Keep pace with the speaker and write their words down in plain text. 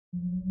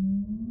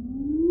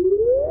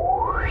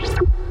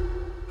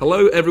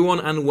Hello everyone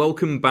and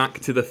welcome back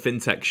to the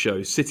FinTech Show,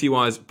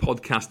 Citywire's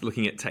podcast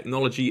looking at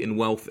technology and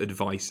wealth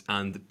advice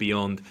and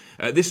beyond.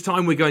 This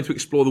time we're going to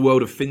explore the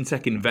world of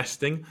FinTech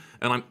investing,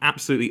 and I'm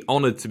absolutely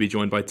honoured to be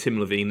joined by Tim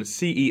Levine,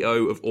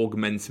 CEO of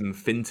Augmentum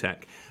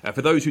FinTech.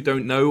 For those who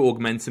don't know,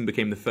 Augmentum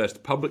became the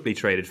first publicly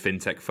traded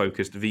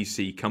FinTech-focused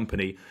VC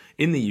company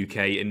in the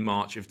UK in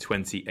March of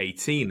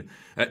 2018.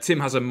 Tim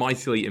has a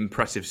mightily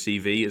impressive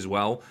CV as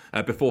well.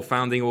 Before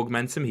founding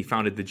Augmentum, he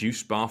founded the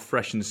juice bar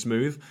Fresh and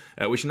Smooth,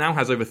 which now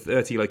has over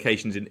 30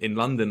 locations in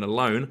London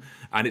alone,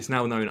 and it's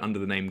now known under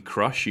the name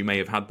Crush. You may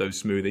have had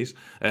those smoothies.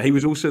 He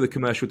was also the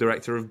commercial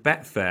director of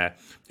Betfair,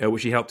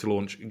 which he helped to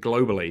launch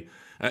globally.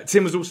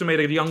 Tim was also made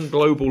a young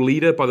global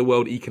leader by the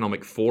World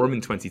Economic Forum in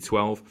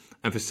 2012,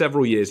 and for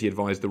several years he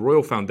advised the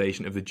Royal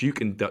Foundation of the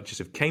Duke and Duchess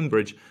of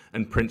Cambridge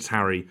and Prince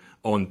Harry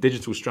on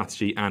digital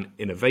strategy and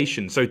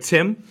innovation. So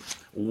Tim,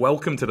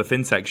 welcome to the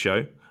FinTech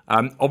Show.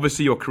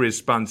 Obviously your career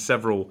spans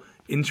several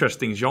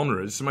interesting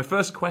genres. So my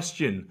first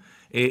question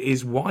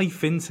is why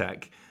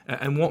FinTech,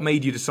 and what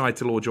made you decide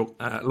to launch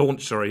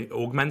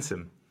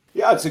Augmentum?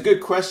 Yeah, it's a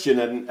good question,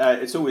 and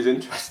it's always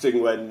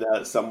interesting when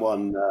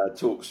someone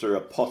talks through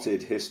a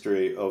potted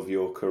history of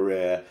your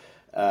career,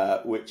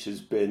 which has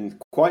been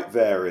quite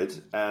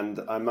varied, and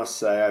I must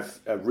say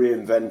I've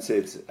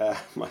reinvented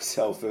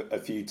myself a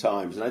few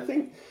times. And I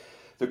think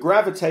the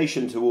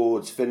gravitation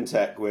towards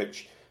FinTech,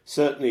 which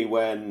certainly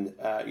when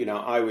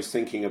I was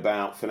thinking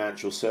about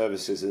financial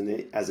services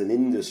as an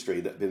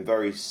industry that had been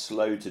very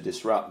slow to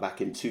disrupt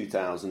back in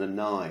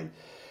 2009,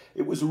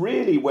 it was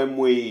really when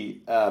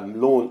we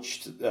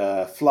launched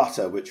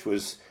Flutter, which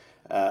was,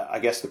 I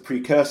guess, the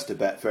precursor to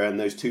Betfair, and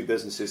those two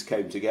businesses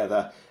came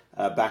together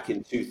back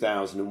in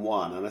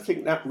 2001. And I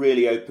think that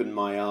really opened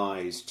my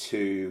eyes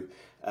to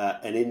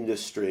an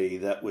industry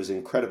that was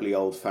incredibly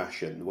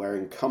old-fashioned, where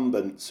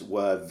incumbents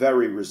were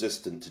very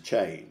resistant to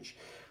change.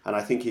 And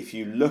I think if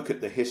you look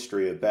at the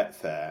history of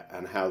Betfair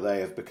and how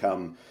they have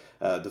become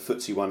the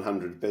FTSE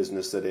 100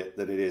 business that it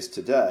is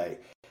today,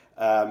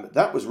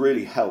 that was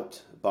really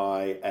helped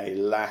by a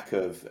lack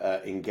of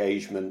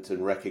engagement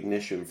and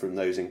recognition from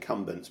those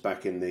incumbents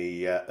back in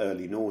the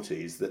early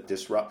noughties that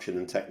disruption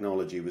and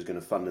technology was going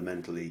to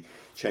fundamentally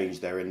change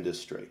their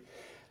industry.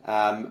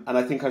 And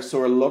I think I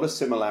saw a lot of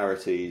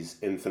similarities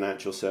in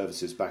financial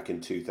services back in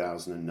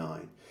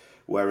 2009,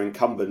 where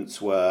incumbents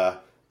were,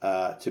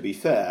 to be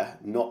fair,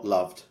 not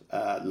loved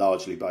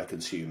largely by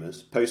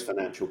consumers,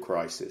 post-financial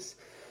crisis,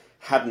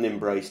 hadn't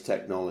embraced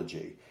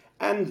technology.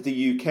 And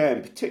the UK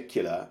in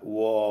particular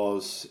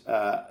was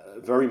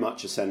very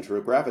much a centre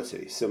of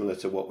gravity, similar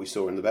to what we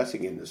saw in the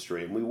betting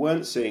industry. And we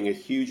weren't seeing a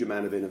huge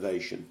amount of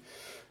innovation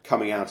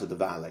coming out of the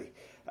valley.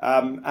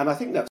 And I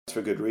think that's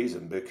for good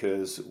reason,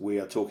 because we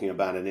are talking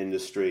about an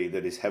industry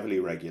that is heavily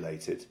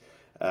regulated,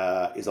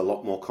 is a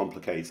lot more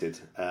complicated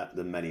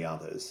than many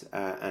others,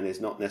 and is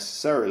not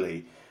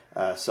necessarily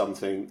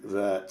something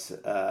that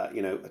a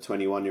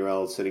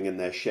 21-year-old sitting in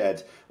their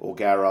shed or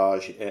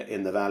garage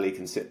in the valley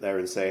can sit there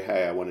and say,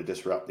 hey, I want to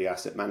disrupt the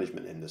asset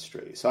management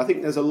industry. So I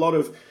think there's a lot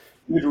of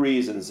good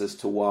reasons as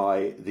to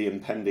why the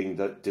impending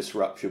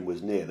disruption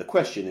was near. The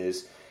question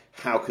is,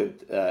 how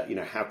could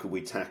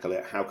we tackle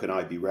it? How can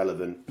I be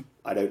relevant?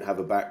 I don't have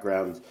a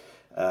background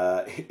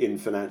in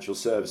financial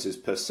services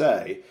per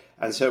se,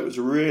 and so it was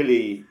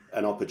really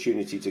an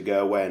opportunity to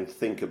go away and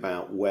think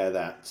about where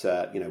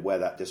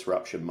that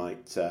disruption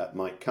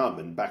might come.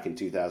 And back in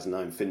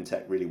 2009,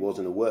 fintech really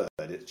wasn't a word.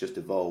 It's just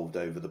evolved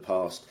over the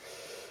past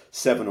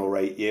 7 or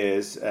 8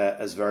 years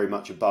as very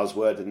much a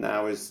buzzword, and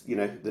now is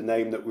the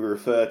name that we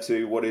refer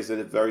to what is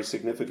a very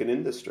significant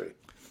industry.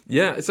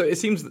 Yeah, so it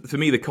seems to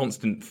me the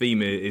constant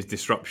theme is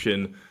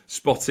disruption,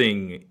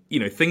 spotting,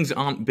 things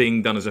aren't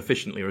being done as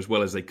efficiently or as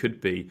well as they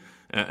could be,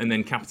 and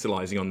then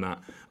capitalising on that.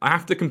 I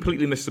have to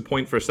completely miss the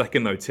point for a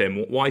second though,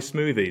 Tim. Why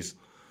smoothies?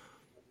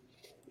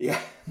 Yeah,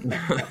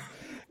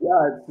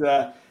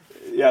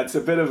 it's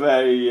a bit of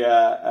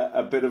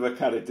a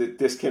kind of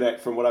disconnect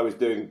from what I was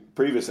doing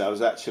previously. I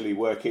was actually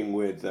working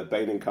with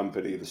Bain &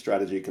 Company, the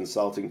strategy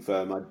consulting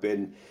firm.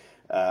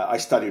 I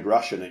studied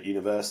Russian at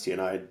university,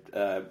 and I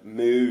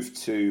moved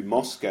to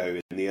Moscow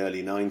in the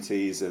early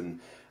 90s and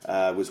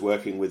was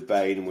working with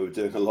Bain, and we were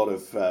doing a lot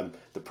of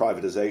the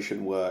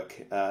privatization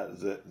work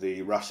that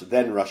the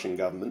then Russian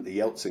government, the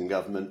Yeltsin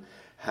government,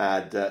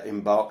 had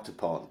embarked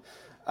upon.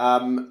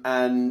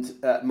 And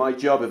my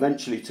job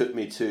eventually took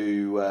me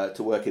to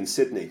work in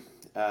Sydney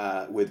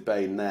with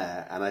Bain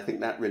there, and I think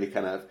that really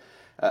kind of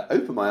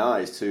opened my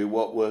eyes to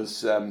what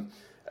was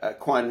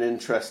quite an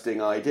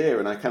interesting idea.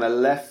 And I kind of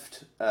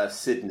left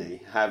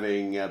Sydney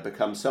having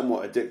become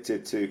somewhat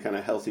addicted to kind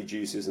of healthy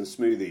juices and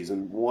smoothies,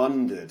 and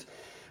wondered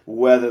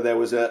whether there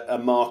was a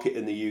market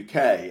in the UK.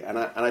 And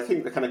I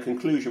think the kind of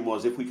conclusion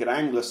was, if we could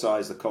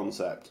anglicise the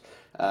concept,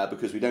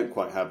 because we don't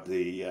quite have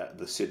the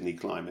Sydney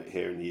climate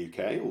here in the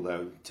UK,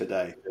 although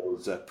today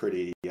feels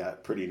pretty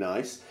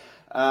nice.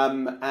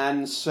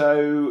 And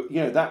so,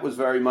 that was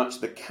very much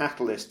the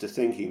catalyst to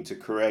thinking to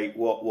create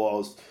what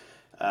was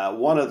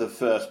one of the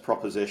first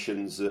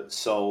propositions that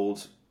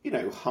sold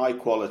high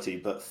quality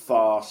but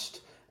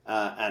fast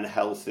and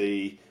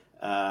healthy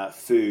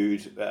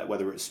food,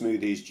 whether it's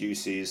smoothies,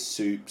 juices,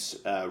 soups,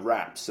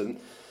 wraps, and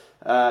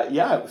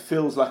it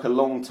feels like a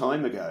long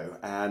time ago.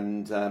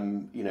 And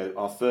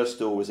our first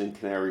store was in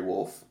Canary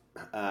Wharf.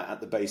 At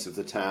the base of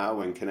the tower,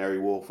 when Canary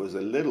Wharf was a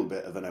little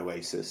bit of an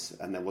oasis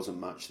and there wasn't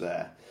much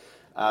there.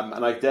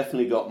 And I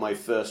definitely got my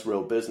first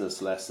real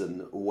business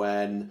lesson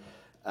when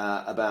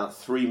about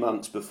 3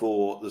 months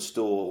before the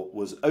store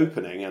was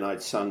opening, and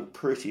I'd sunk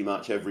pretty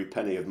much every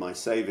penny of my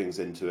savings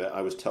into it,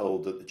 I was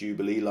told that the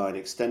Jubilee Line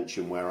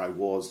extension where I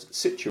was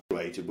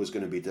situated was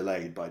going to be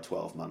delayed by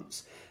 12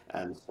 months.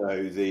 And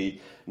so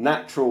the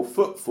natural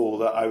footfall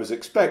that I was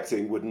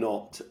expecting would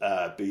not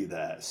be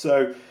there.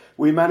 So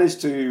we managed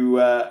to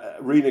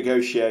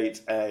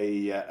renegotiate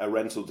a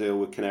rental deal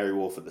with Canary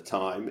Wharf at the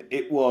time.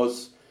 It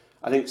was,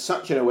 I think,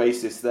 such an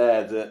oasis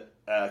there that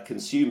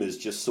consumers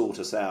just sought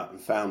us out and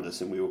found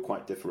us, and we were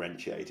quite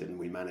differentiated. And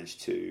we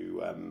managed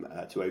to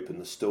open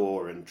the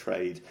store and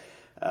trade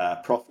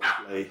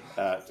profitably.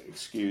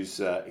 Excuse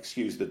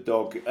the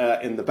dog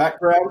in the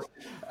background.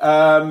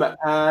 I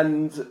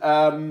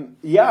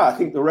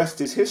think the rest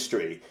is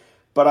history.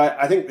 But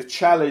I think the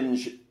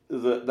challenge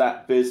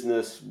that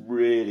business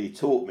really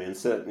taught me, and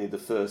certainly the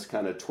first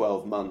kind of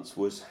 12 months,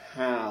 was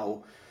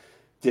how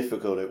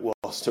difficult it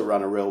was to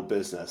run a real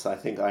business. I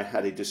think I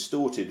had a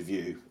distorted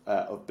view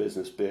of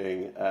business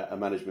being a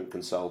management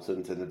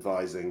consultant and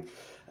advising,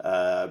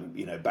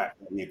 back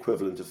in the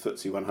equivalent of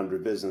FTSE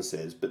 100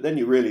 businesses. But then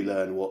you really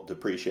learn what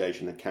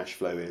depreciation and cash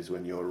flow is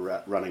when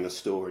you're running a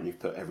store and you've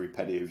put every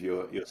penny of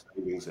your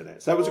savings in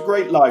it. So it was a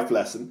great life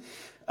lesson.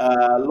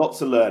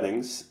 Lots of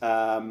learnings,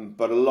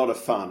 but a lot of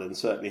fun, and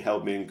certainly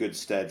held me in good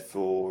stead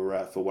for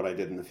what I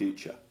did in the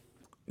future.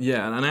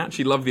 Yeah, and I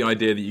actually love the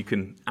idea that you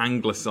can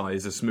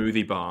anglicise a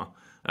smoothie bar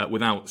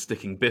without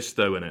sticking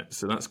Bisto in it,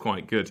 so that's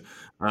quite good.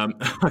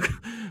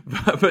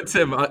 But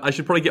Tim, I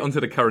should probably get onto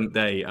the current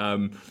day,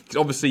 because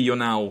obviously you're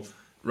now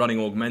running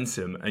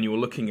Augmentum, and you're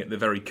looking at the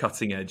very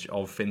cutting edge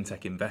of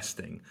fintech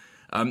investing.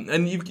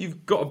 And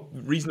you've got a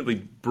reasonably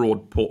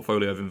broad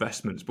portfolio of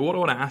investments, but what I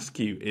want to ask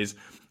you is,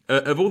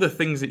 of all the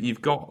things that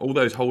you've got, all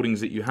those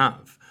holdings that you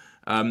have,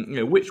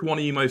 which one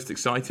are you most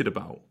excited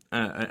about,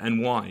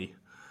 and why?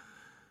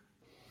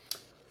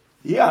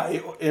 Yeah,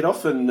 it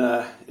often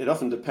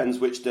depends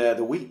which day of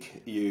the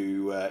week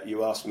you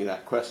ask me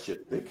that question,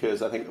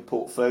 because I think the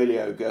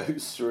portfolio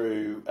goes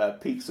through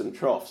peaks and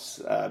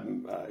troughs. I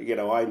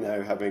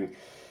know, having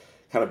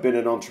kind of been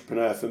an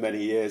entrepreneur for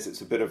many years,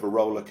 it's a bit of a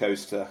roller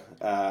coaster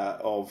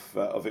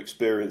of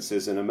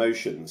experiences and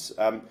emotions.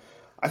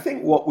 I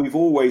think what we've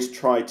always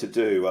tried to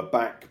do are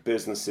back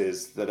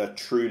businesses that are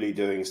truly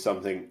doing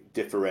something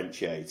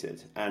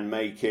differentiated and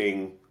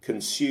making the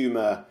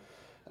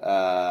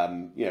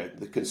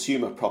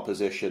consumer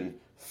proposition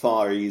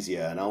far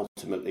easier and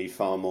ultimately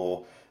far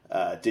more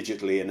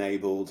digitally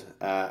enabled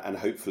and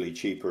hopefully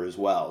cheaper as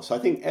well. So I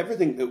think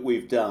everything that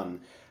we've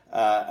done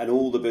and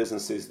all the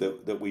businesses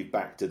that we've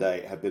backed to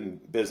date have been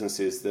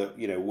businesses that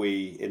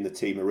we in the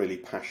team are really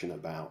passionate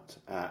about,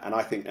 and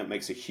I think that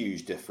makes a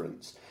huge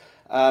difference.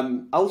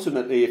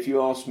 Ultimately, if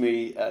you ask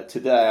me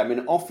today, I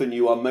mean, often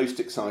you are most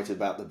excited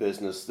about the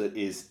business that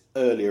is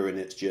earlier in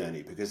its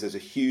journey, because there's a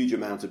huge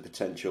amount of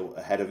potential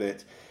ahead of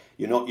it.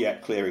 You're not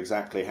yet clear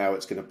exactly how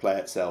it's going to play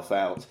itself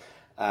out.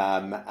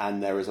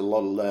 And there is a lot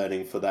of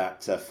learning for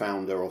that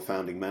founder or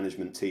founding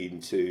management team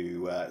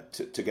to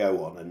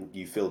go on, and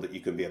you feel that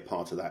you can be a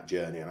part of that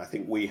journey. And I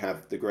think we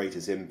have the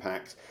greatest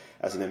impact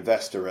as an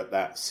investor at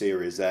that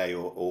Series A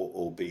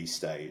or B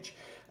stage.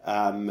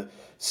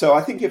 So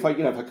I think if I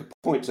could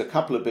point to a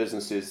couple of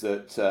businesses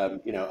that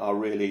are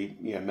really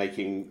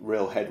making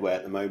real headway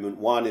at the moment.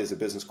 One is a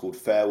business called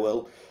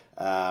Fairwill,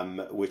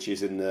 which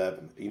is in the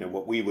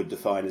what we would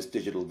define as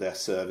digital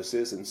desk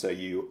services. And so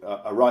you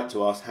are right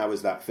to ask, how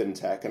is that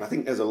fintech? And I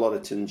think there's a lot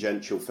of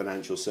tangential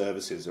financial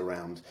services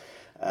around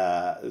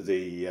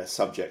the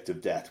subject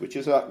of debt, which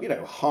is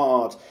a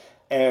hard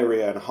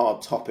area and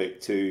hard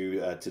topic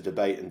to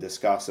debate and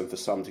discuss, and for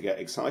some to get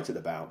excited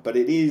about. But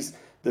it is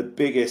the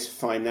biggest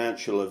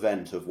financial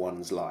event of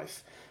one's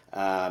life.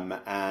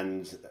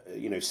 And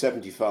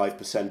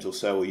 75% or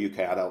so of UK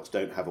adults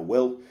don't have a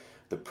will.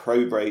 The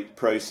probate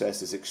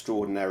process is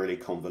extraordinarily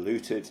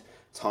convoluted,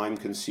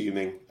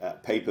 time-consuming,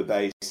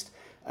 paper-based,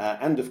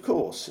 and of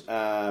course,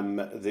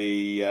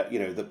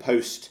 the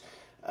post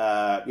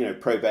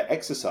probate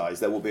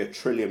exercise. There will be £1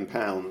 trillion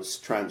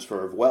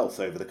transfer of wealth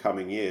over the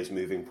coming years,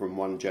 moving from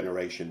one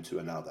generation to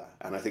another.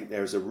 And I think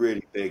there is a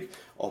really big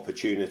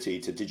opportunity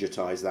to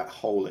digitize that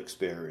whole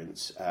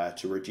experience,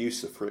 to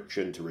reduce the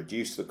friction, to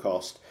reduce the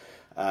cost.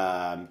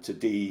 To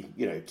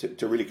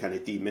really kind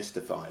of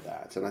demystify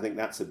that. And I think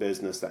that's a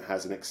business that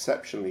has an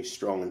exceptionally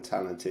strong and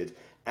talented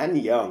and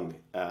young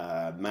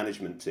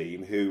management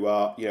team who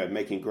are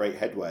making great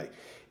headway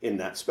in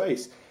that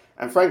space.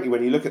 And frankly,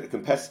 when you look at the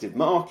competitive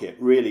market,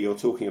 really you're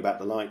talking about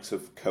the likes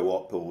of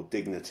Co-op or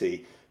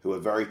Dignity, who are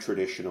very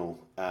traditional,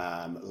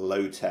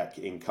 low-tech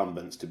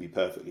incumbents, to be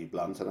perfectly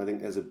blunt. And I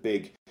think there's a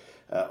big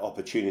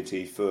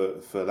opportunity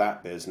for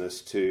that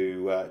business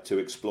to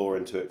explore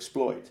and to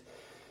exploit.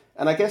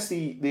 And I guess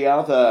the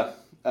other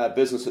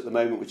business at the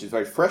moment, which is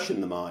very fresh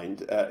in the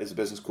mind, is a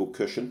business called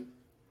Cushion.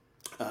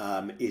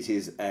 It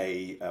is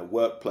a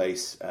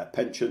workplace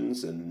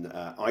pensions and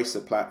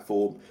ISA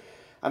platform.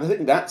 And I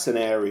think that's an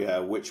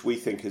area which we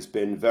think has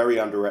been very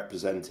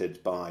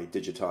underrepresented by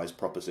digitized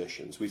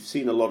propositions. We've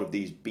seen a lot of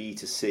these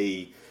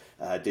B2C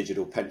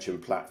digital pension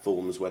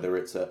platforms, whether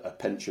it's a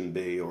Pension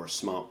Bee or a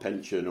Smart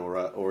Pension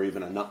or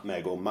even a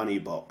Nutmeg or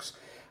Moneybox.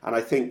 And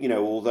I think,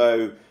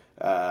 although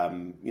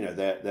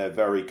they're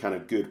very kind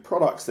of good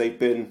products, there's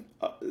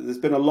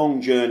been a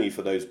long journey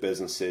for those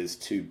businesses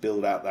to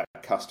build out that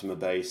customer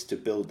base, to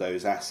build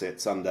those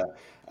assets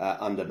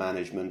under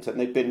management, and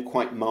they've been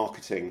quite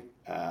marketing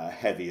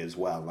heavy as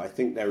well. I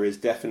think there is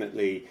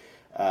definitely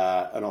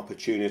an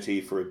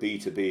opportunity for a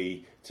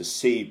B2B to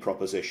C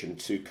proposition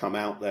to come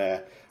out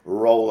there,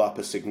 roll up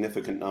a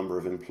significant number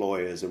of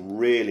employers, and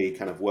really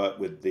kind of work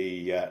with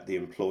the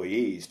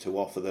employees to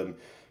offer them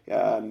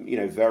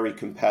very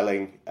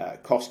compelling,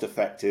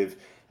 cost-effective,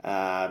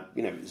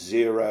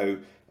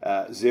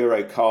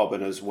 zero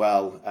carbon as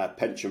well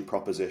pension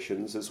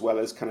propositions, as well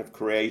as kind of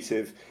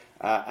creative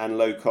and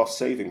low-cost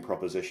saving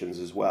propositions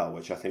as well,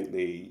 which I think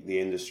the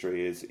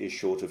industry is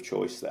short of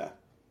choice there.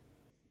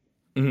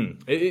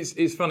 Mm-hmm.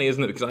 It's funny,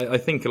 isn't it? Because I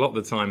think a lot of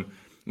the time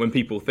when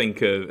people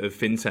think of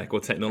fintech or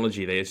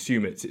technology, they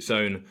assume it's its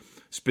own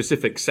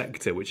specific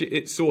sector, which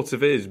it sort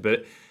of is,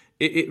 but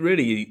it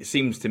really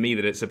seems to me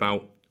that it's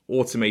about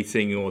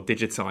automating or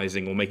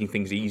digitizing or making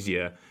things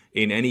easier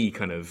in any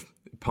kind of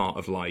part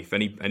of life,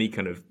 any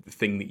kind of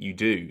thing that you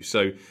do.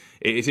 So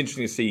it's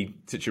interesting to see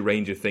such a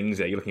range of things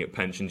there. You're looking at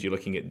pensions, you're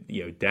looking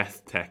at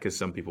death tech, as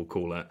some people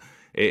call it.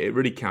 It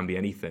really can be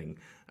anything.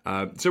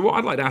 So what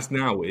I'd like to ask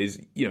now is,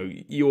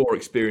 you're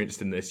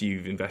experienced in this.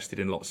 You've invested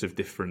in lots of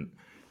different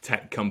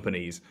tech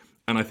companies,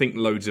 and I think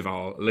loads of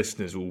our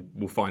listeners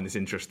will find this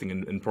interesting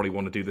and probably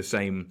want to do the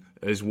same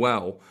as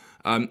well.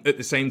 At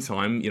the same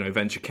time,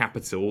 venture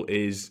capital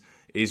is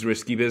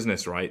risky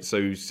business, right?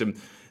 So some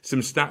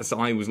stats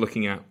I was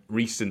looking at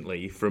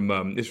recently from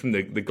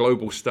the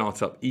Global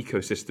Startup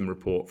Ecosystem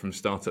Report from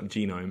Startup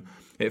Genome.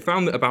 It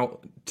found that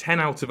about 10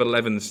 out of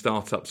 11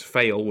 startups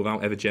fail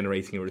without ever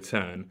generating a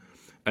return,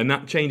 and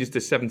that changes to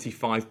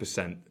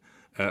 75%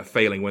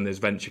 failing when there's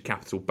venture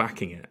capital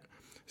backing it.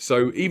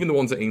 So even the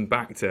ones that are being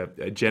backed are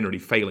generally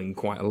failing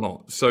quite a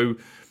lot. So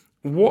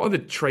what are the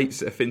traits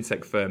that a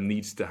fintech firm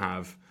needs to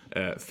have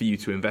for you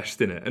to invest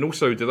in it? And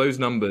also, do those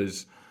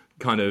numbers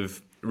kind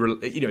of, do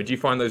you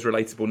find those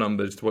relatable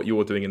numbers to what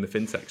you're doing in the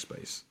fintech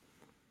space?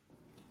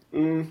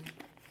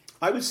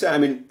 I would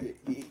say,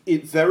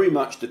 it very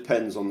much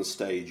depends on the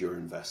stage you're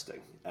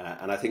investing.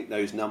 And I think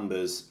those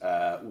numbers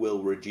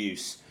will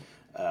reduce,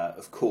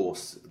 of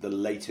course, the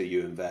later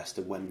you invest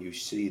and when you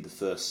see the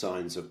first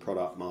signs of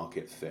product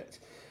market fit.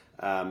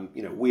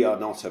 We are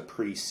not a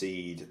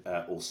pre-seed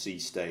or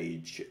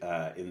C-stage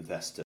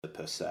investor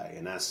per se,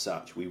 and as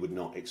such, we would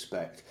not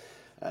expect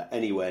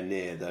anywhere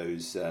near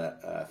those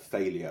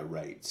failure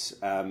rates.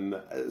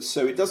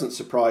 So it doesn't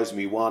surprise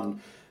me,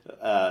 one,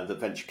 that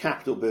venture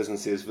capital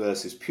businesses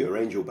versus pure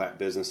angel-backed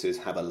businesses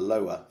have a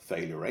lower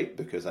failure rate,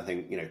 because I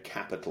think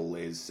capital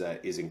is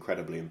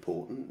incredibly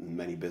important, and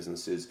many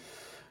businesses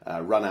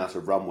run out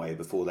of runway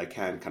before they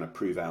can kind of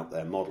prove out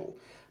their model.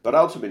 But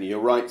ultimately,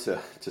 you're right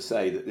to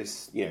say that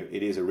this,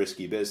 it is a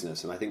risky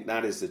business, and I think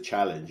that is the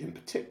challenge in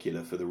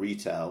particular for the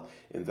retail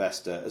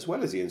investor as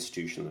well as the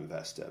institutional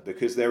investor,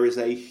 because there is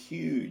a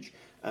huge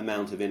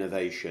amount of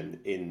innovation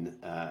in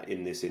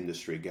this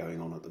industry going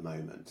on at the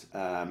moment.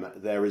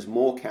 There is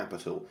more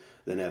capital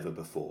than ever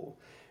before.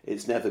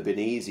 It's never been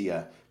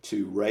easier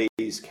to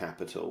raise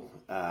capital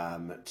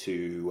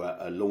to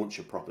launch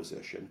a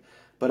proposition,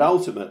 but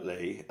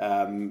ultimately,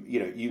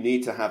 you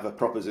need to have a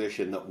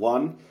proposition that,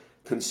 one,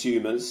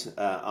 consumers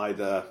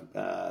or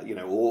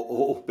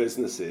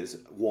businesses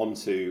want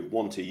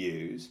to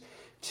use.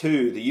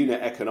 Two, the unit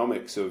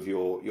economics of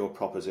your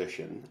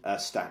proposition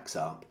stacks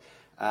up,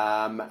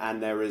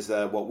 and there is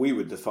what we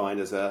would define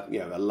as a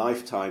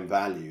lifetime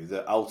value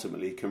that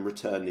ultimately can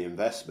return the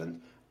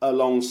investment,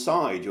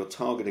 alongside you're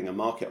targeting a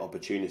market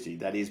opportunity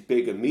that is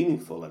big and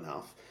meaningful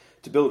enough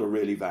to build a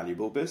really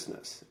valuable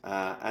business,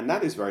 and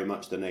that is very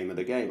much the name of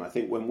the game. I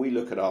think when we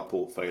look at our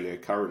portfolio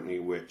currently,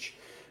 which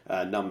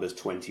numbers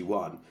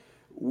 21,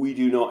 we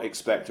do not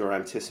expect or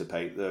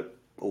anticipate that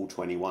all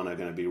 21 are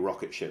going to be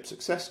rocket ship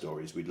success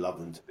stories. We'd love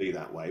them to be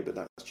that way, but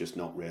that's just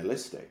not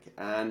realistic.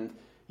 And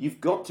you've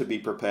got to be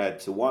prepared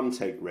to, one,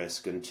 take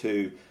risk, and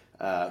two,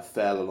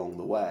 fail along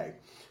the way.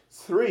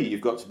 Three, you've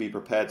got to be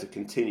prepared to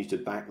continue to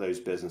back those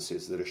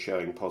businesses that are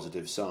showing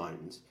positive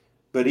signs,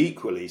 but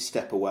equally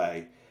step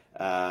away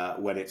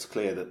when it's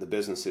clear that the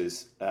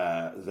businesses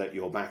that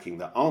you're backing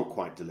that aren't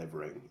quite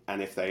delivering,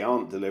 and if they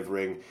aren't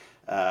delivering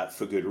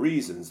for good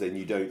reasons, then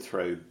you don't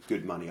throw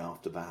good money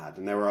after bad.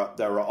 And there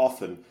are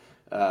often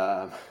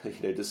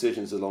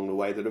decisions along the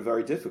way that are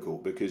very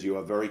difficult because you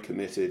are very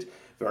committed,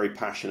 very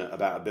passionate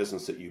about a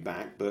business that you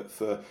back, but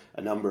for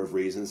a number of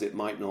reasons it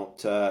might not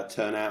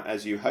turn out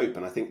as you hope.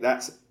 And I think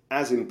that's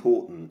as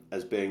important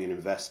as being an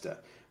investor,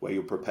 where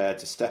you're prepared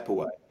to step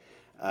away,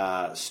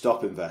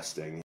 stop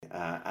investing,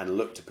 and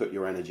look to put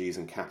your energies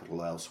and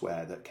capital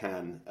elsewhere that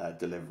can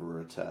deliver a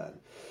return.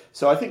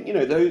 So I think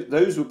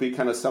those would be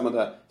kind of some of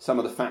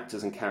the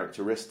factors and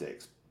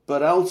characteristics.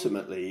 But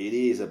ultimately, it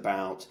is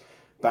about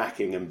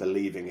backing and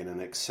believing in an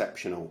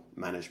exceptional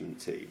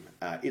management team.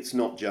 It's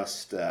not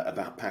just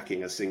about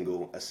backing a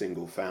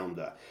single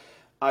founder.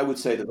 I would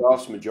say the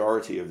vast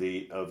majority of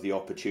the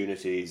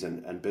opportunities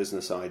and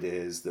business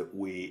ideas that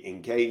we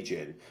engage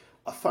in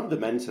are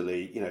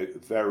fundamentally,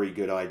 very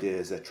good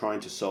ideas. They're trying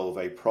to solve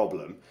a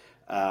problem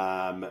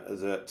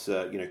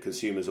that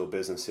consumers or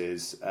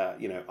businesses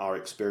are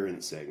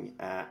experiencing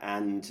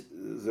and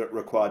that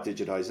require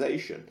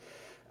digitization.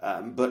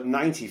 But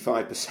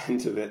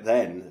 95% of it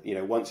then,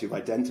 once you've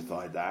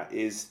identified that,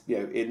 is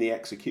in the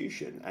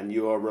execution, and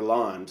you are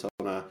reliant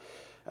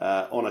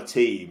on a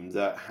team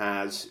that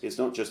it's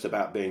not just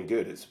about being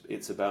good,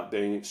 it's about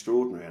being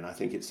extraordinary. And I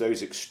think it's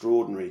those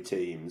extraordinary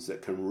teams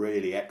that can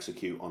really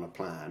execute on a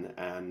plan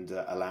and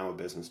allow a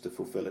business to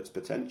fulfill its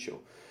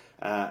potential.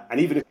 And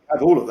even if you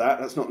have all of that,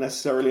 that's not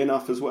necessarily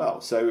enough as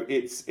well. So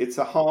it's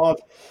a hard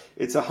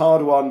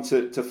one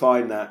to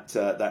find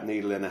that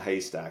needle in a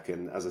haystack.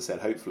 And as I said,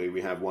 hopefully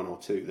we have one or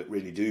two that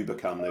really do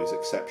become those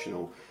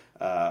exceptional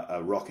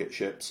rocket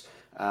ships,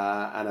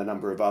 and a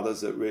number of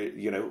others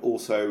that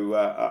also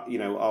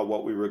are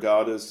what we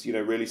regard as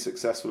really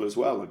successful as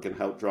well and can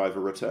help drive a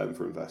return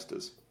for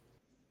investors.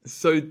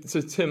 So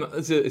Tim,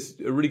 it's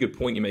a really good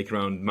point you make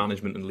around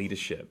management and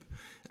leadership.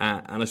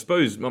 And I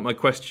suppose my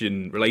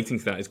question relating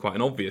to that is quite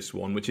an obvious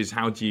one, which is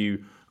how do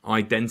you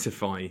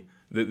identify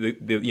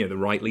the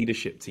right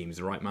leadership teams,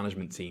 the right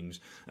management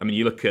teams? I mean,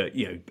 you look at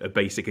a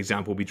basic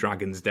example would be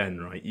Dragon's Den,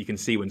 right? You can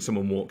see when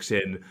someone walks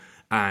in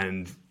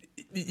and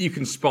you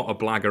can spot a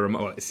blagger.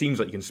 Well, it seems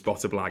like you can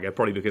spot a blagger,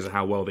 probably because of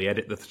how well they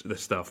edit the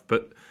stuff.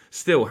 But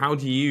still, how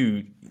do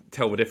you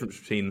tell the difference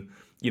between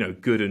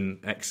good and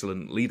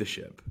excellent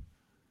leadership?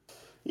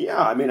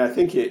 Yeah, I mean, I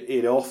think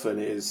it often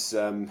is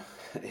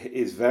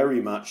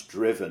very much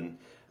driven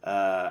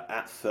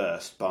at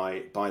first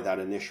by that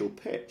initial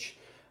pitch,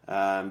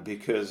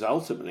 because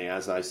ultimately,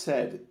 as I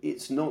said,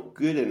 it's not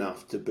good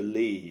enough to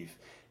believe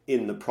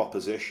in the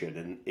proposition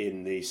and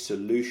in the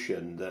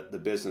solution that the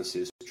business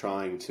is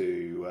trying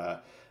to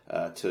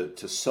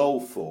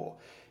solve for.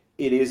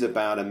 It is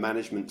about a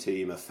management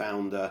team, a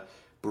founder,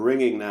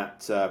 bringing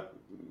that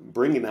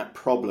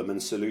problem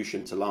and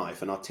solution to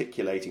life and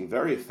articulating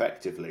very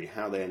effectively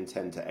how they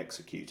intend to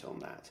execute on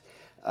that.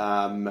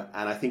 And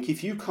I think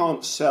if you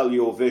can't sell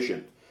your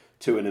vision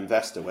to an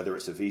investor, whether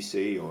it's a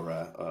VC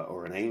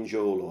or an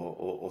angel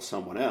or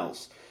someone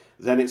else,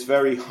 then it's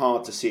very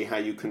hard to see how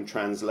you can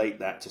translate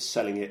that to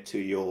selling it to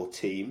your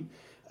team,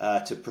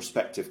 to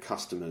prospective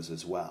customers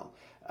as well.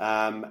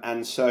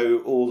 And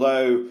so,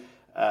 although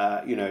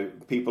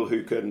people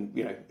who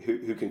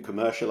can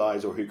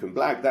commercialize or who can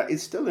blag, that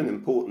is still an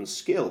important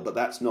skill, but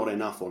that's not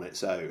enough on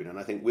its own. And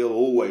I think we'll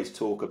always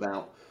talk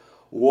about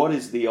what are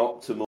the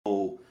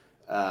optimal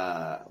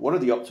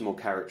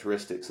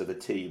characteristics of a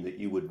team that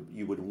you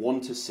would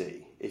want to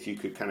see if you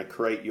could kind of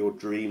create your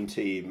dream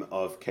team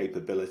of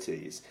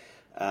capabilities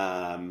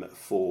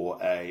for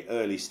a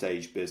early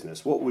stage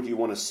business. What would you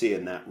want to see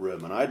in that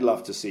room? And I'd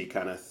love to see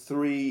kind of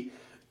 3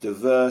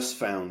 diverse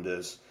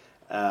founders.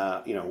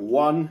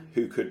 One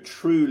who could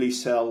truly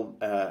sell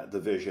the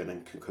vision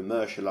and can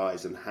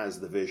commercialize and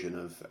has the vision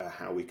of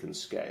how we can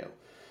scale.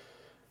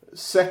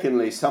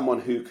 Secondly,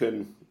 someone who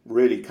can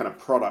really kind of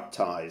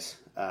productize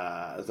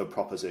the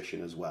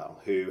proposition as well,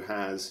 who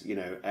has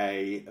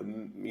a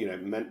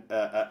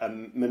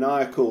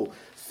maniacal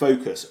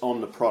focus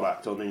on the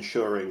product, on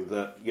ensuring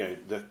that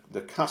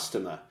the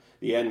customer,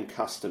 the end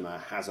customer,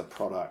 has a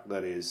product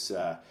that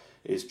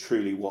is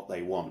truly what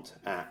they want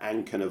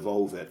and can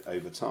evolve it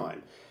over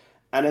time.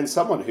 And then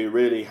someone who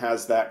really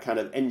has that kind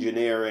of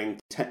engineering,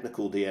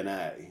 technical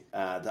DNA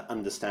that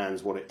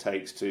understands what it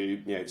takes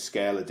to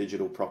scale a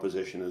digital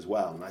proposition as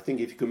well. And I think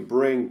if you can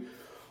bring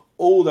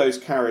all those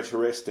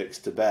characteristics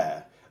to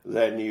bear,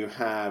 then you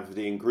have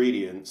the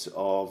ingredients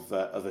of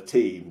a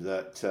team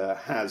that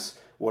has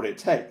what it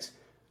takes.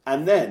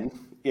 And then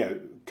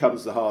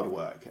comes the hard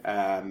work,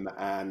 and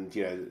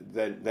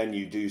then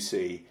you do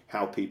see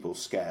how people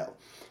scale.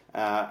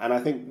 And I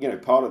think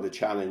part of the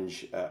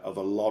challenge of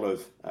a lot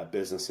of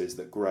businesses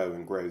that grow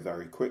and grow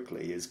very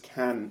quickly is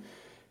can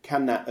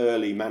that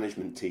early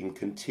management team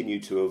continue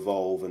to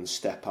evolve and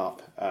step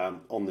up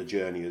on the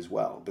journey as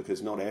well?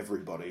 Because not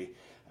everybody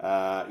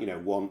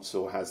wants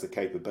or has the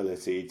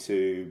capability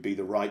to be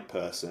the right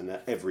person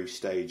at every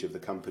stage of the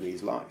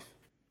company's life.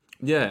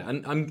 Yeah,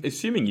 and I'm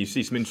assuming you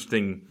see some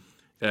interesting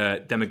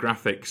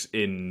demographics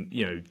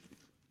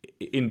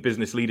in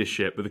business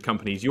leadership with the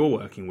companies you're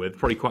working with,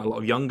 probably quite a lot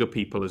of younger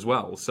people as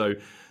well. So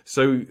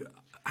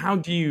How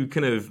do you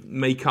kind of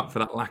make up for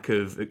that lack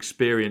of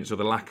experience or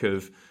the lack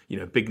of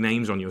big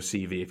names on your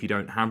CV if you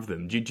don't have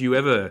them? Do you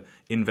ever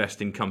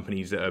invest in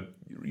companies that are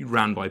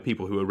ran by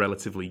people who are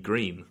relatively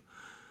green?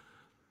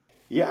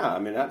 Yeah, I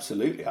mean,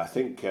 absolutely. I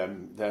think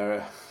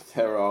there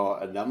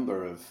are a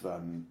number of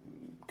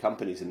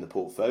companies in the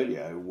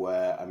portfolio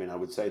where, I mean, I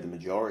would say the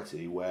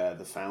majority where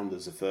the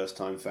founders are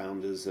first-time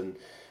founders, and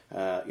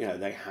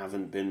they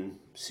haven't been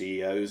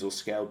CEOs or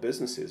scaled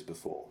businesses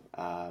before.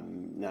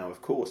 Now,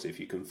 of course, if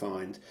you can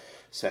find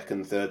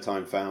second,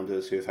 third-time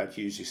founders who have had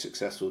hugely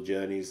successful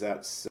journeys,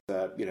 that's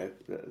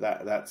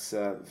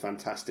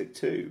fantastic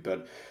too.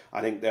 But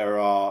I think there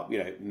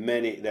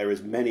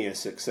is many a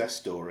success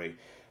story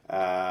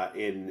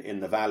in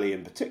the Valley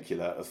in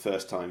particular of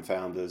first-time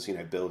founders,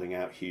 building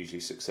out hugely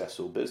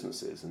successful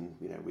businesses, and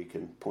we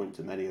can point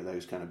to many of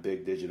those kind of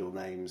big digital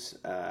names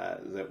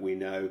that we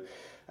know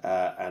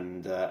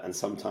and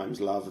sometimes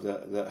love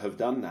that have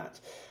done that.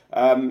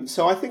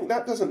 So I think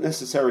that doesn't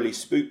necessarily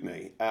spook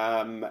me.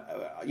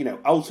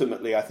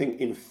 Ultimately, I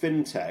think in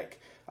fintech,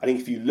 I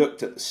think if you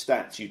looked at the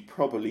stats, you'd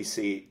probably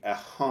see a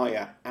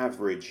higher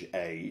average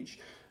age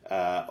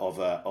of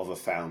a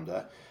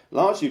founder.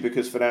 Largely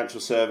because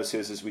financial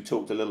services, as we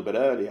talked a little bit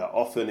earlier,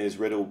 often is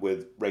riddled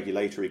with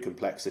regulatory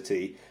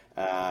complexity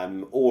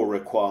or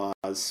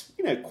requires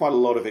quite a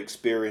lot of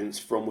experience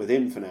from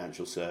within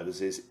financial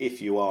services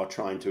if you are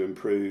trying to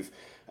improve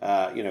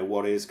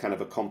what is kind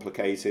of a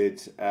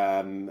complicated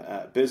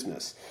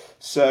business.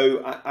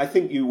 So I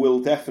think you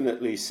will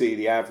definitely see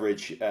the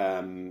average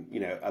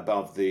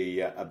above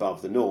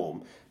the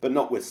norm. But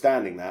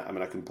notwithstanding that, I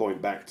mean, I can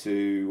point back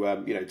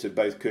to to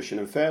both Cushion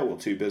and Fairwell,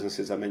 two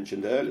businesses I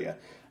mentioned earlier.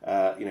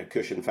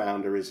 Cushion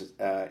founder is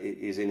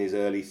in his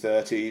early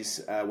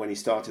 30s when he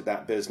started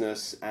that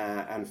business,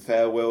 and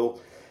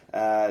Fairwell,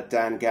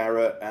 Dan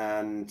Garrett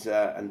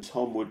and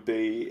Tom would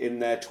be in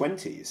their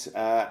 20s,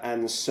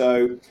 and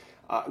so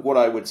what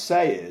I would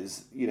say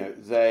is,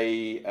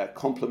 they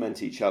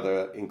complement each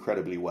other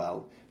incredibly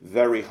well.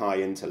 Very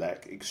high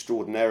intellect,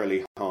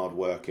 extraordinarily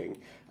hardworking,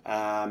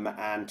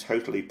 and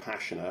totally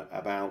passionate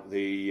about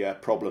the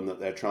problem that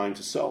they're trying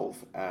to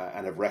solve,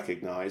 and have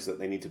recognised that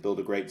they need to build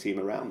a great team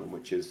around them,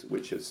 which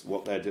is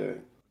what they're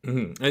doing.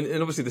 Mm-hmm.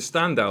 And obviously the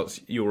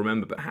standouts you'll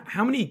remember, but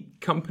how many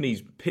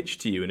companies pitch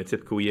to you in a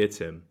typical year,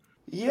 Tim?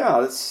 Yeah,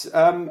 that's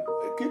a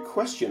good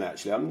question,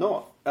 actually. I'm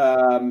not...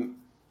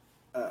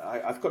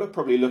 I've got to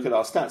probably look at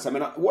our stats. I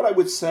mean, what I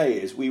would say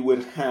is we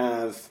would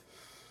have,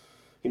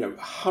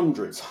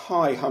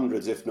 high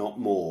hundreds, if not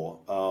more,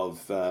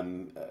 of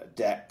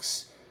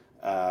decks,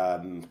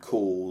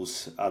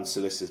 calls,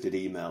 unsolicited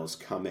emails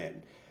come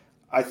in.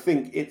 I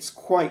think it's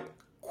quite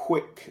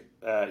quick.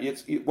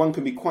 One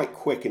can be quite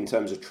quick in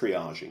terms of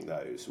triaging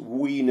those.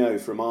 We know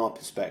from our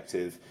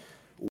perspective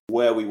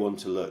where we want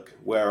to look,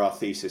 where our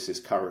thesis is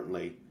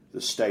currently,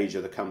 the stage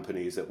of the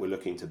companies that we're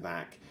looking to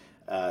back,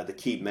 the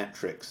key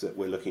metrics that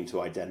we're looking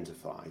to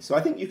identify. So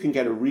I think you can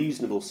get a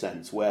reasonable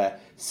sense where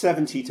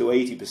 70 to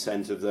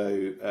 80%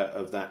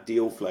 of that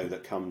deal flow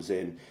that comes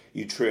in,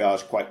 you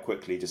triage quite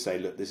quickly to say,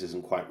 look, this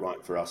isn't quite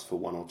right for us for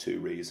one or two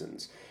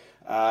reasons.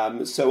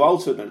 So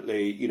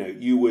ultimately,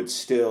 you would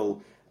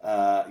still,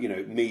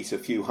 meet a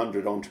few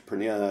hundred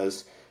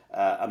entrepreneurs,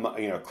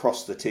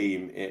 across the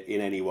team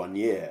in any one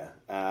year.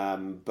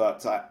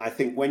 But I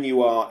think when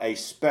you are a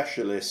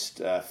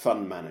specialist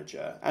fund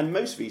manager, and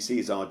most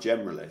VCs are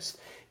generalists,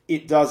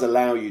 it does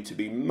allow you to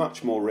be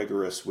much more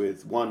rigorous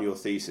with, one, your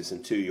thesis,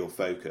 and two, your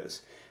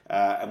focus.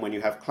 And when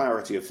you have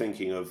clarity of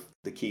thinking of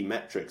the key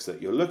metrics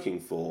that you're looking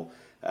for,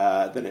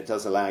 then it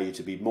does allow you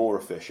to be more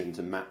efficient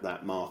and map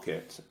that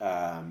market,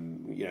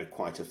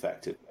 quite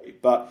effectively.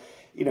 But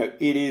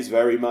it is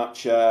very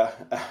much, about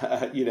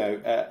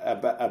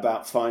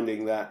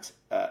finding that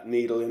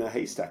needle in a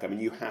haystack. I mean,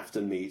 you have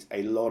to meet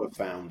a lot of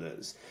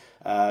founders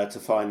to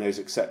find those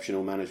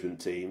exceptional management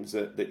teams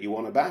that you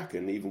want to back.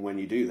 And even when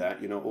you do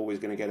that, you're not always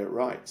going to get it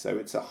right. So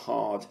it is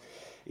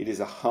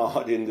a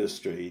hard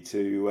industry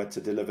to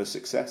deliver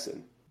success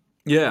in.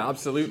 Yeah,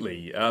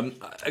 absolutely.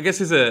 I guess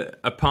there's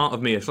a part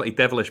of me, a slightly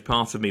devilish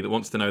part of me that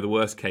wants to know the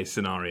worst case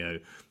scenario,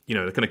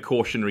 the kind of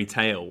cautionary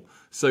tale.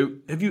 So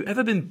have you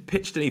ever been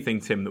pitched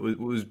anything, Tim, that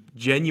was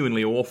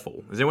genuinely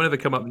awful? Has anyone ever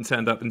come up and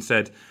turned up and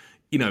said,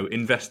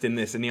 invest in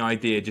this, and the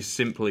idea just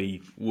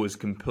simply was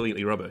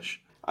completely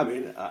rubbish? I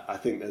mean, I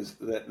think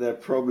there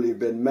have probably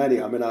been many.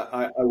 I mean,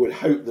 I would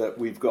hope that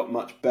we've got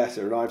much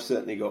better, and I've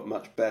certainly got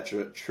much better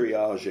at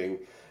triaging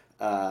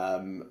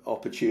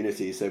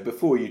opportunities. So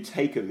before you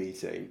take a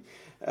meeting,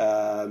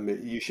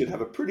 you should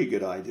have a pretty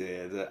good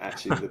idea that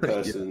actually the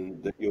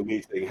person that you're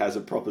meeting has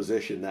a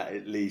proposition that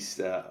at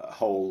least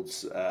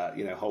holds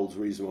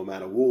reasonable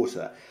amount of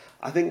water.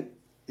 I think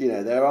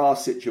there are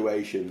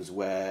situations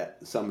where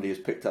somebody has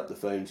picked up the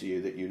phone to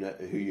you that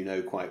who you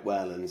know quite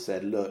well and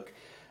said, look,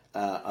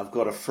 I've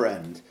got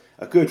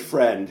a good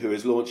friend who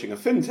is launching a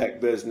fintech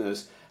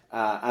business,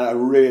 and I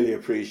really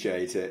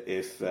appreciate it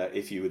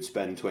if you would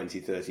spend 20,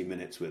 30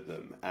 minutes with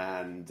them.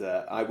 And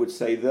I would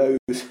say those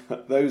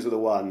are the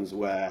ones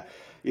where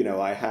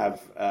I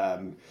have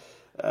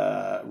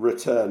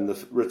return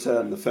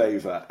the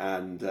favour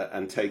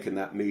and taken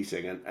that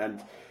meeting.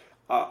 And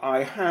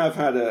I have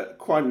had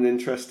quite an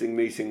interesting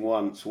meeting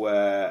once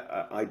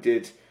where I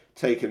did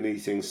take a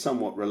meeting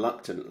somewhat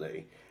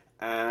reluctantly,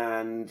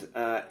 and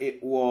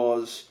it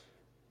was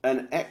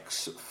an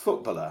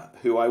ex-footballer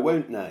who I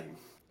won't name,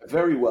 a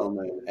very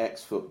well-known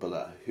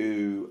ex-footballer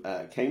who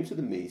came to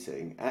the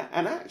meeting,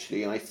 and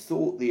actually I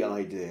thought the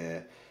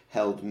idea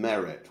held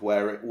merit,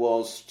 where it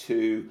was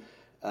to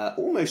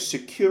almost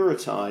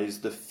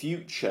securitize the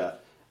future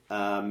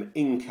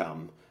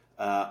income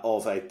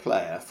of a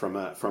player from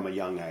a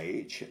young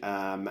age,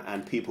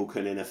 and people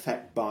can in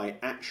effect buy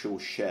actual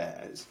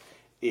shares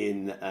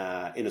in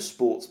a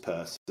sports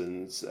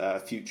person's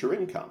future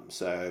income.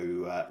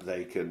 So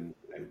they can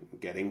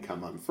get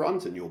income up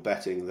front, and you're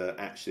betting that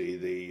actually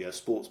the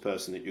sports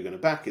person that you're going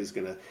to back is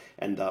going to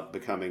end up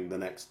becoming the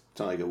next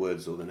Tiger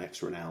Woods or the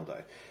next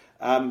Ronaldo.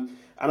 And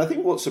I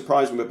think what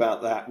surprised me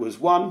about that was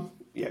one,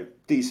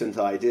 decent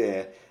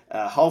idea.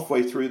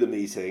 Halfway through the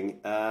meeting,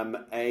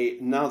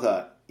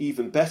 another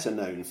even better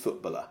known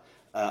footballer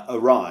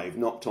arrived,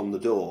 knocked on the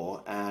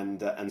door,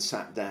 and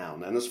sat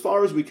down. And as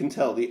far as we can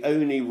tell, the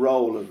only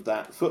role of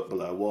that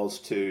footballer was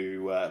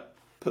to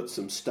put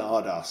some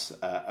stardust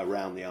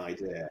around the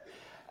idea.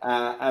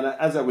 And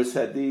as I was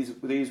said,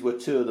 these were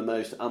two of the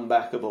most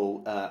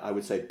unbackable, I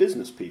would say,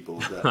 business people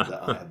that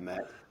I have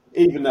met.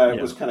 Even though it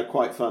was kind of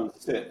quite fun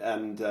to sit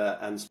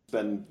and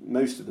spend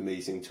most of the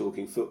meeting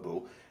talking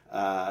football.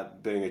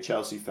 Being a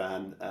Chelsea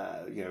fan,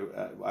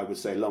 I would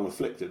say long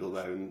afflicted,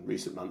 although in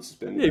recent months it's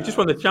been. Yeah, you've just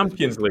won the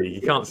Champions League.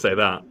 You can't say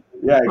that.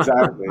 Yeah,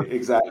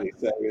 exactly.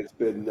 So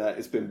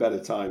it's been better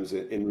times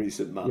in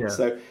recent months. Yeah.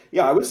 So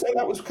yeah, I would say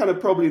that was kind of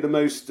probably the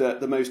most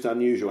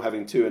unusual,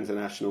 having two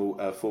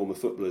international former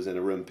footballers in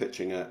a room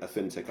pitching a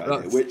fintech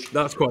idea,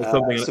 that's quite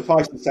something.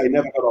 Suffice to say,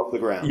 never got off the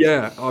ground.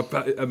 Yeah,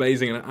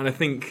 amazing. And I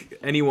think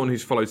anyone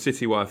who's followed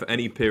Citywire for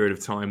any period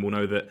of time will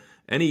know that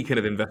any kind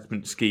of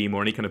investment scheme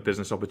or any kind of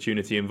business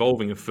opportunity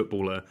involving a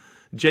footballer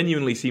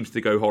genuinely seems to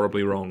go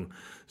horribly wrong.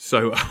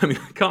 So I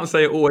can't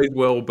say it always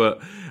will,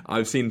 but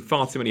I've seen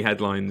far too many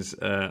headlines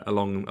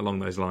along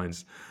those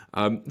lines.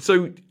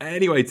 So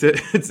anyway,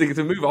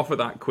 to move off of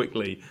that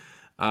quickly,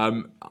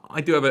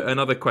 I do have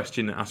another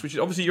question to ask, which is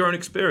obviously your own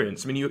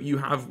experience. You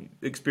have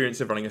experience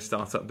of running a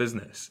startup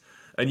business,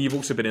 and you've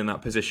also been in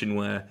that position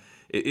where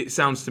it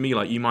sounds to me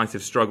like you might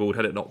have struggled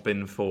had it not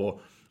been for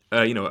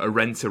a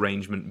rent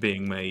arrangement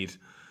being made,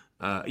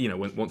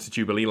 once the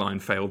Jubilee line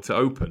failed to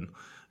open.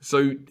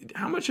 So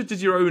how much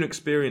did your own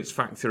experience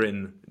factor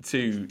in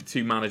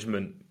to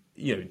management,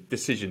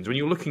 decisions? When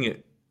you're looking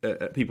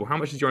at people, how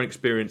much does your own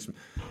experience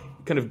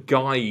kind of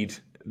guide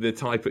the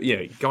type of,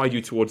 guide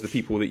you towards the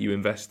people that you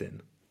invest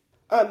in?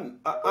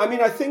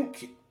 I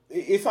think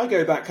if I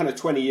go back kind of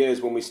 20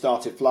 years when we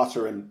started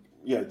Flutter, and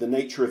the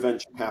nature of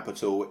venture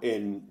capital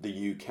in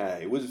the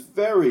UK was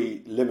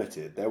very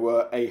limited. There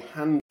were a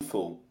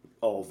handful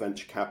of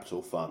venture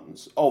capital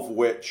funds, of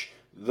which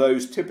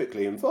those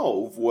typically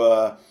involved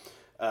were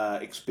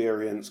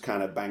experienced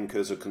kind of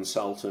bankers or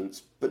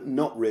consultants, but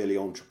not really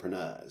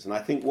entrepreneurs. And I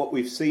think what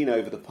we've seen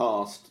over the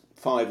past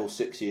 5 or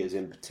 6 years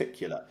in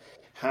particular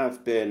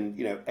have been,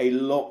 a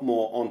lot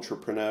more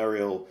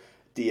entrepreneurial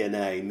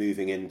DNA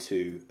moving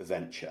into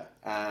venture,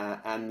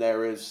 and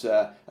there is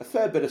a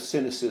fair bit of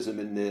cynicism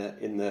in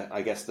the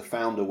I guess the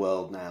founder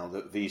world now,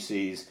 that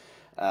VCs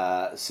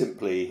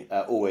simply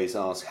always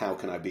ask, how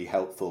can I be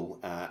helpful,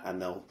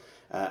 and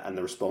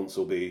the response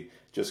will be,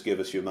 just give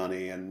us your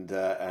money and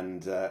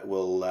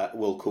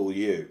we'll call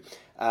you.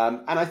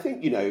 And I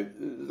think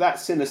that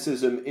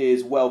cynicism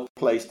is well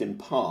placed in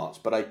part,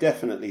 but I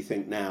definitely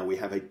think now we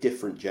have a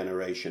different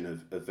generation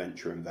of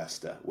venture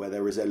investor where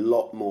there is a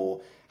lot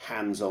more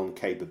hands-on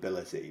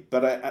capability.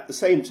 But at the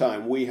same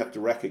time, we have to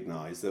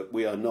recognise that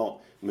we are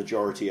not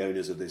majority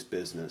owners of this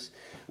business.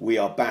 We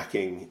are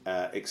backing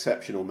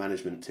exceptional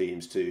management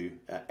teams to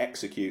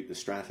execute the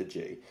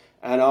strategy.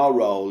 And our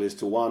role is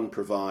to, one,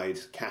 provide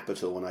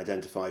capital and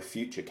identify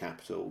future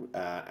capital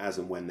as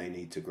and when they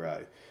need to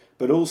grow.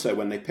 But also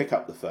when they pick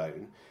up the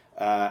phone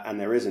and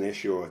there is an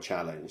issue or a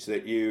challenge,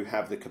 that you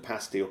have the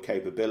capacity or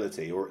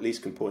capability, or at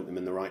least can point them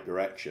in the right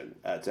direction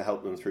to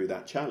help them through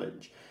that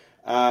challenge.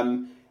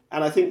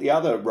 And I think the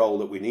other role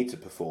that we need to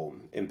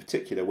perform, in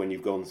particular when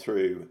you've gone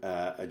through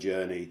a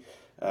journey,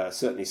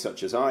 certainly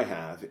such as I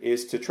have,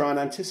 is to try and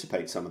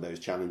anticipate some of those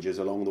challenges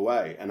along the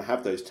way and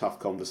have those tough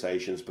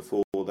conversations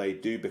before they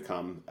do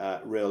become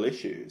real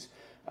issues.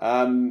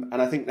 And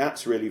I think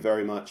that's really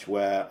very much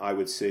where I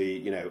would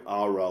see,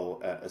 our role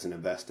as an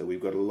investor.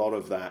 We've got a lot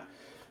of that,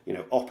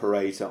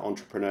 operator,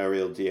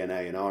 entrepreneurial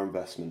DNA in our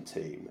investment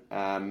team.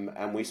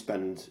 And we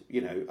spend,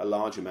 a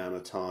large amount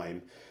of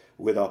time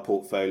with our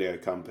portfolio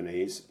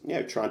companies,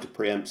 trying to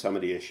preempt some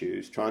of the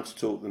issues, trying to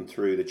talk them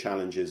through the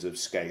challenges of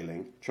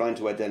scaling, trying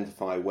to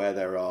identify where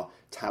there are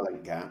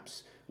talent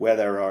gaps, where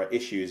there are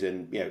issues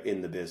in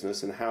the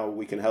business, and how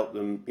we can help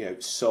them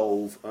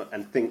solve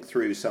and think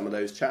through some of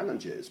those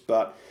challenges.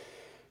 But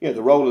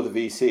the role of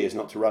the VC is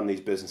not to run these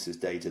businesses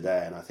day to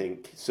day. And I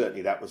think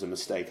certainly that was a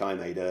mistake I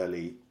made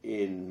early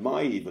in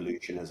my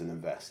evolution as an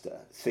investor,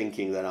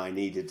 thinking that I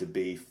needed to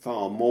be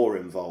far more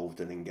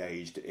involved and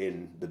engaged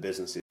in the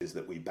businesses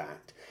that we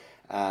backed.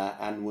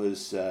 And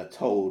was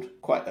told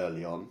quite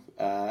early on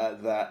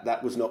that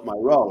that was not my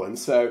role. And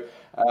so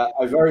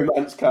I very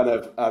much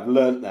I've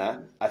learned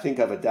that. I think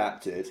I've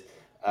adapted.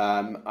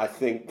 I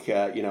think,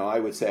 I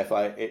would say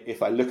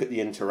if I look at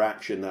the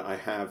interaction that I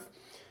have,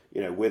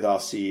 with our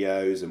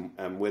CEOs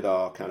and with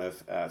our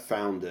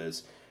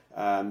founders,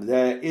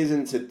 there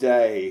isn't a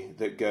day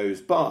that goes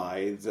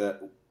by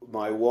that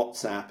my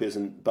WhatsApp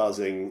isn't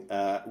buzzing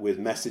with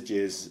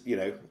messages,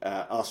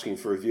 asking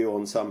for a view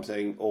on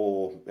something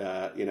or,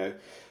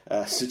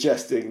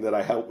 suggesting that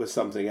I help with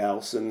something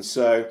else. And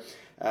so,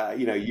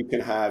 you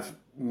can have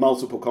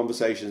multiple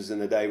conversations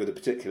in a day with a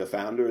particular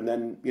founder and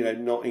then,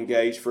 not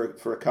engage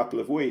for a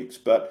couple of weeks.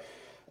 But,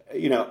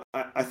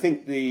 I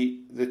think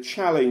the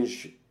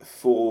challenge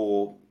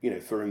for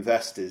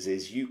investors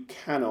is you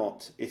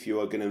cannot, if you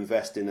are going to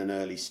invest in an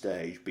early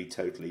stage, be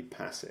totally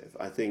passive.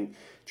 I think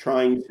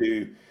trying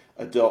to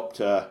adopt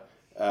a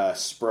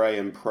spray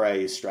and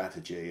pray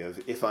strategy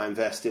of if I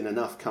invest in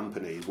enough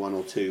companies, one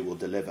or two will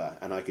deliver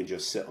and I can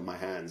just sit on my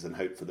hands and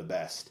hope for the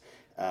best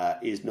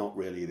is not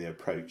really the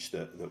approach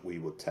that we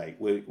would take.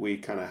 We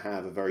kind of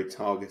have a very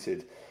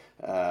targeted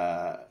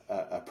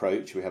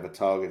approach. We have a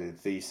targeted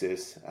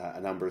thesis,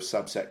 a number of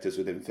subsectors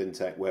within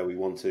fintech where we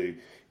want to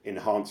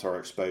enhance our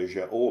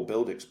exposure or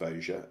build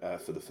exposure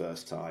for the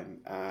first time,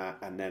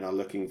 and then are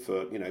looking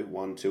for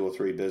one, two, or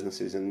three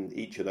businesses in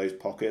each of those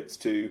pockets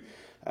to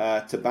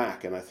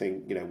back. And I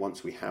think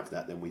once we have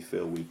that, then we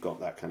feel we've got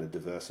that kind of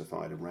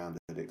diversified and rounded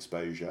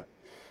exposure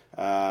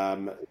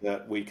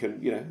that we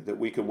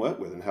can work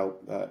with and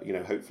help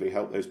hopefully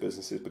help those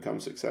businesses become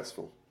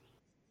successful.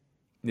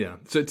 Yeah.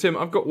 So, Tim,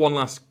 I've got one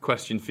last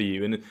question for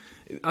you. And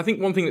I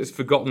think one thing that's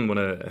forgotten when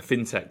a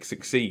fintech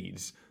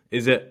succeeds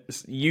is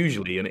that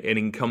usually an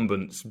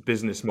incumbent's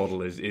business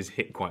model is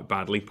hit quite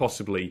badly.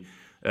 Possibly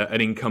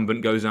an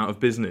incumbent goes out of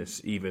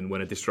business even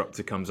when a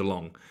disruptor comes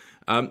along.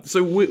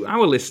 So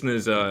our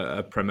listeners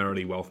are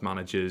primarily wealth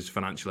managers,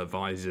 financial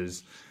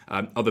advisors,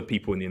 other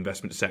people in the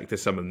investment sector,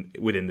 some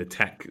within the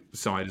tech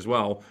side as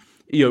well.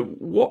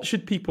 What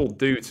should people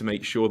do to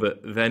make sure that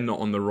they're not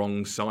on the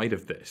wrong side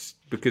of this?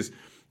 Because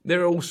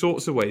there are all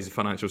sorts of ways that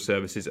financial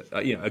services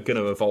are going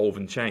to evolve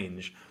and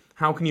change.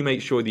 How can you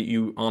make sure that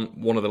you aren't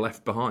one of the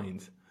left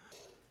behind?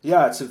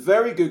 Yeah, it's a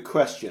very good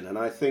question. And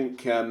I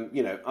think,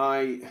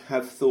 I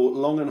have thought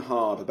long and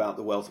hard about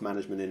the wealth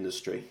management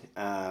industry,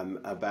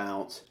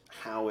 about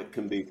how it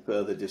can be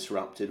further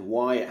disrupted,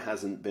 why it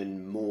hasn't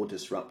been more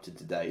disrupted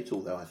to date,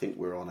 although I think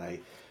we're on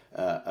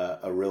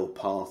a real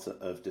path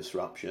of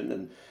disruption.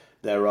 And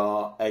there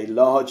are a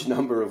large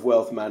number of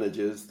wealth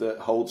managers that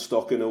hold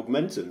stock in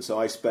Augmentum. So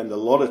I spend a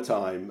lot of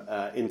time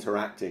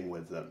interacting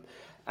with them.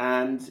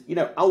 And,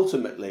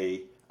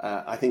 ultimately,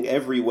 I think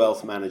every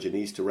wealth manager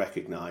needs to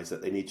recognize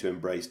that they need to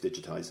embrace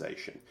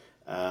digitization.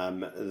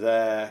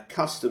 Their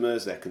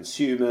customers, their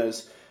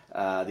consumers,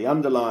 the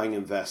underlying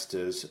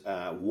investors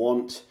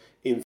want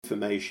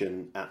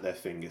information at their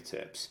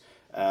fingertips.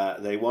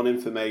 They want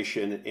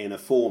information in a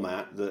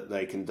format that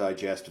they can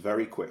digest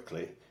very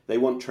quickly. They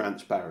want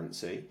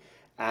transparency.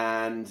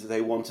 And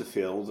they want to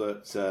feel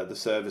that the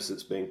service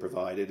that's being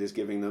provided is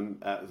giving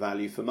them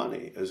value for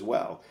money as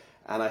well.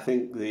 And I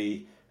think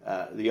the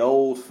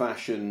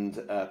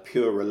old-fashioned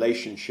pure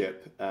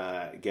relationship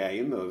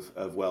game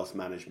of wealth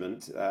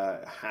management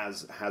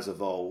has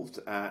evolved.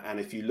 And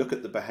if you look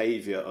at the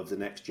behavior of the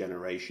next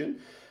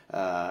generation,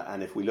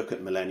 and if we look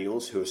at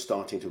millennials who are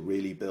starting to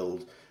really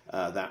build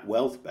that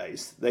wealth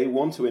base, they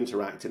want to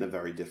interact in a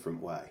very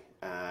different way.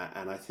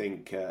 And I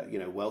think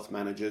wealth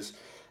managers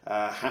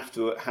have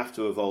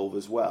to evolve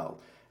as well.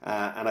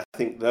 And I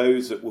think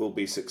those that will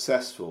be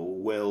successful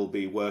will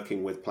be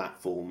working with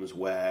platforms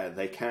where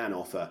they can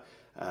offer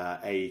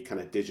a kind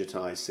of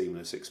digitized,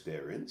 seamless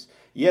experience.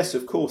 Yes,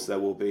 of course, there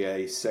will be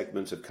a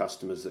segment of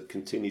customers that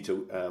continue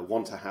to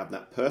want to have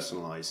that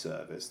personalized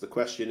service. The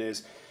question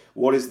is,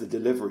 what is the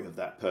delivery of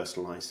that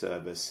personalized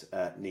service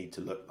need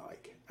to look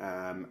like?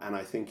 And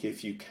I think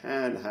if you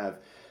can have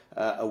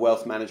a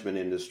wealth management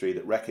industry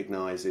that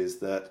recognizes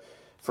that,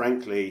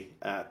 frankly,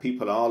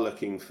 people are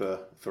looking for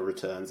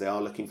returns, they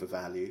are looking for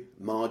value,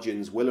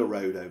 margins will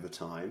erode over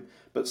time,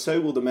 but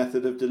so will the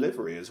method of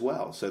delivery as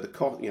well. So the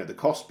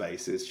cost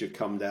basis should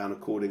come down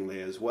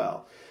accordingly as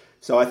well.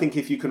 So I think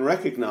if you can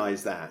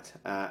recognize that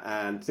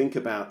and think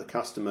about the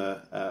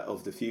customer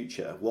of the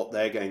future, what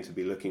they're going to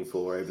be looking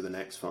for over the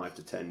next 5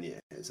 to 10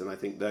 years, and I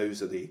think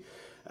those are the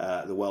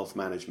wealth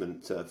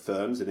management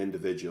firms and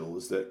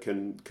individuals that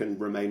can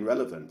remain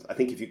relevant. I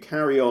think if you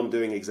carry on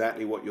doing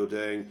exactly what you're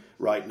doing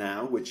right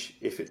now, which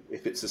if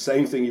it's the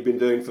same thing you've been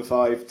doing for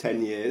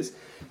 5-10 years,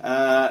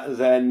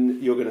 then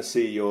you're going to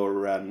see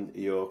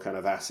your kind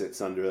of assets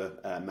under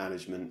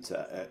management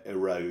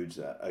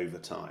erode over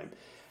time.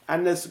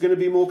 And there's going to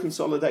be more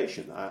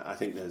consolidation. I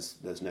think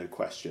there's no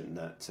question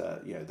that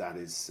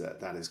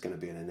that is going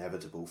to be an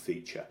inevitable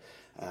feature.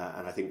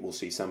 And I think we'll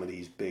see some of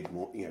these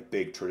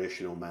big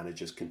traditional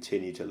managers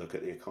continue to look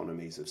at the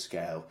economies of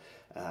scale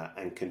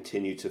and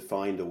continue to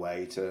find a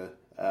way to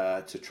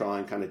try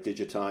and kind of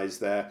digitize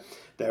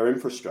their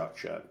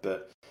infrastructure.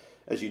 But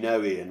as you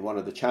know, Ian, one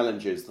of the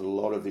challenges that a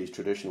lot of these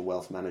traditional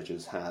wealth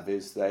managers have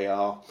is they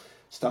are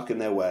stuck in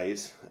their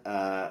ways.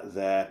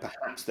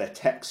 Perhaps their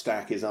tech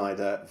stack is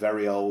either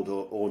very old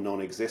or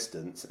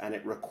non-existent, and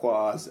it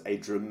requires a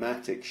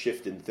dramatic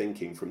shift in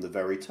thinking from the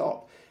very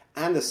top,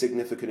 and a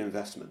significant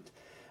investment,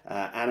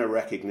 and a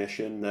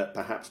recognition that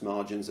perhaps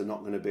margins are not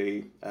going to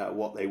be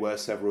what they were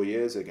several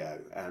years ago.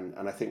 And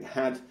I think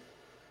had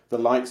the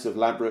likes of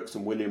Ladbrokes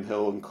and William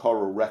Hill and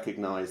Coral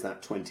recognised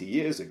that 20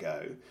 years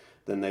ago,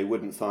 then they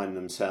wouldn't find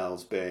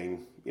themselves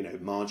being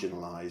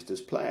marginalised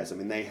as players. I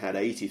mean, they had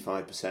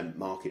 85%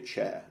 market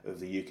share of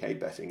the UK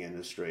betting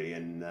industry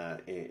in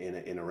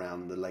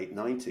around the late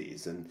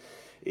 90s, and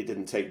it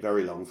didn't take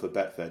very long for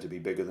Betfair to be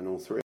bigger than all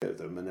three of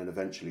them, and then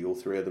eventually all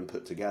three of them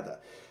put together.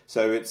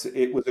 So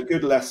it was a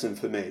good lesson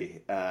for me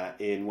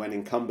in when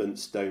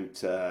incumbents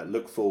don't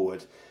look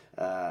forward,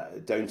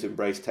 don't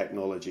embrace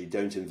technology,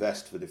 don't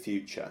invest for the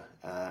future,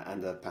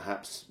 and are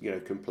perhaps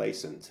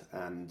complacent.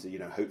 And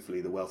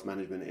hopefully the wealth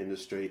management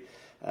industry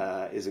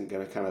isn't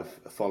going to kind of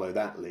follow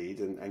that lead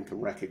and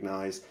can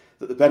recognise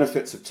that the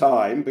benefits of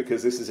time,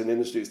 because this is an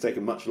industry that's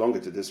taken much longer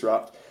to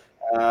disrupt,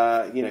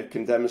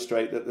 can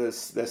demonstrate that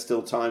there's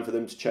still time for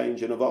them to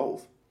change and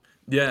evolve.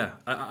 Yeah,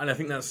 and I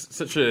think that's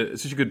such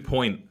a good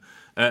point.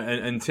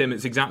 And Tim,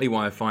 it's exactly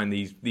why I find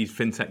these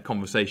fintech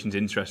conversations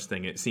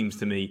interesting. It seems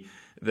to me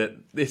that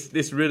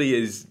this really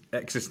is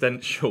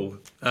existential,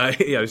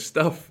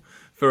 stuff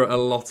for a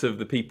lot of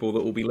the people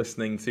that will be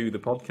listening to the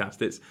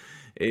podcast.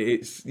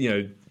 It's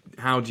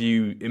how do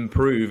you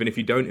improve, and if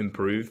you don't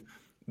improve,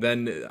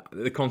 then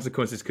the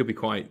consequences could be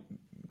quite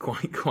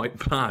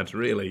bad,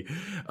 really.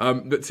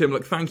 But Tim,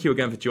 look, thank you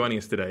again for joining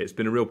us today. It's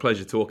been a real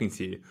pleasure talking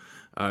to you.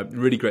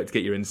 Really great to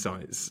get your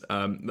insights.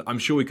 I'm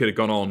sure we could have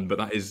gone on, but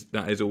that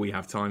is all we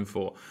have time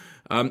for.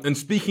 And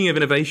speaking of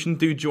innovation,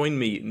 do join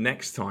me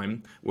next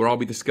time where I'll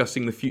be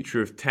discussing the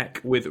future of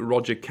tech with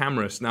Roger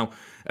Camrus. Now,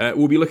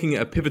 we'll be looking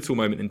at a pivotal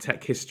moment in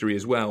tech history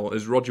as well,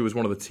 as Roger was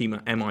one of the team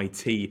at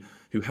MIT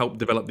who helped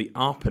develop the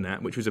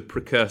ARPANET, which was a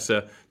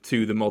precursor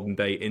to the modern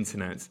day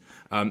internet.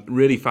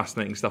 Really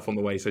fascinating stuff on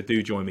the way, so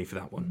do join me for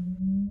that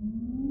one.